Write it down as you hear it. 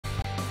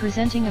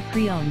Presenting a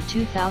pre-owned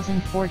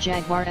 2004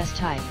 Jaguar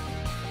S-Type.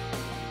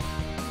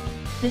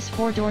 This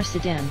four-door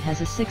sedan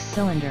has a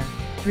six-cylinder,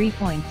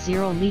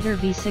 3.0-liter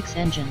V6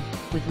 engine,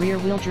 with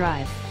rear-wheel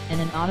drive,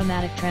 and an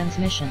automatic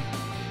transmission.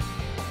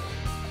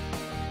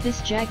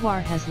 This Jaguar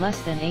has less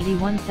than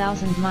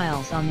 81,000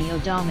 miles on the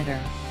odometer.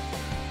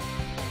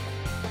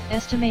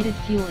 Estimated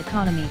fuel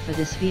economy for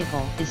this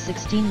vehicle is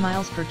 16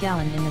 miles per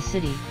gallon in the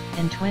city,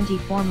 and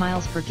 24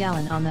 miles per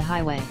gallon on the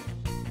highway.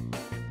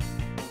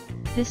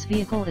 This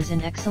vehicle is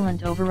in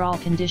excellent overall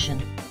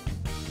condition.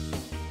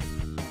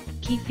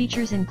 Key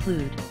features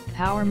include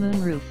power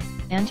moonroof,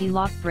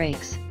 anti-lock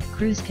brakes,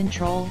 cruise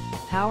control,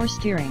 power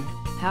steering,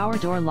 power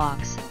door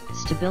locks,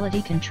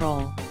 stability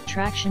control,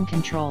 traction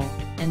control,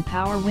 and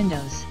power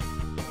windows.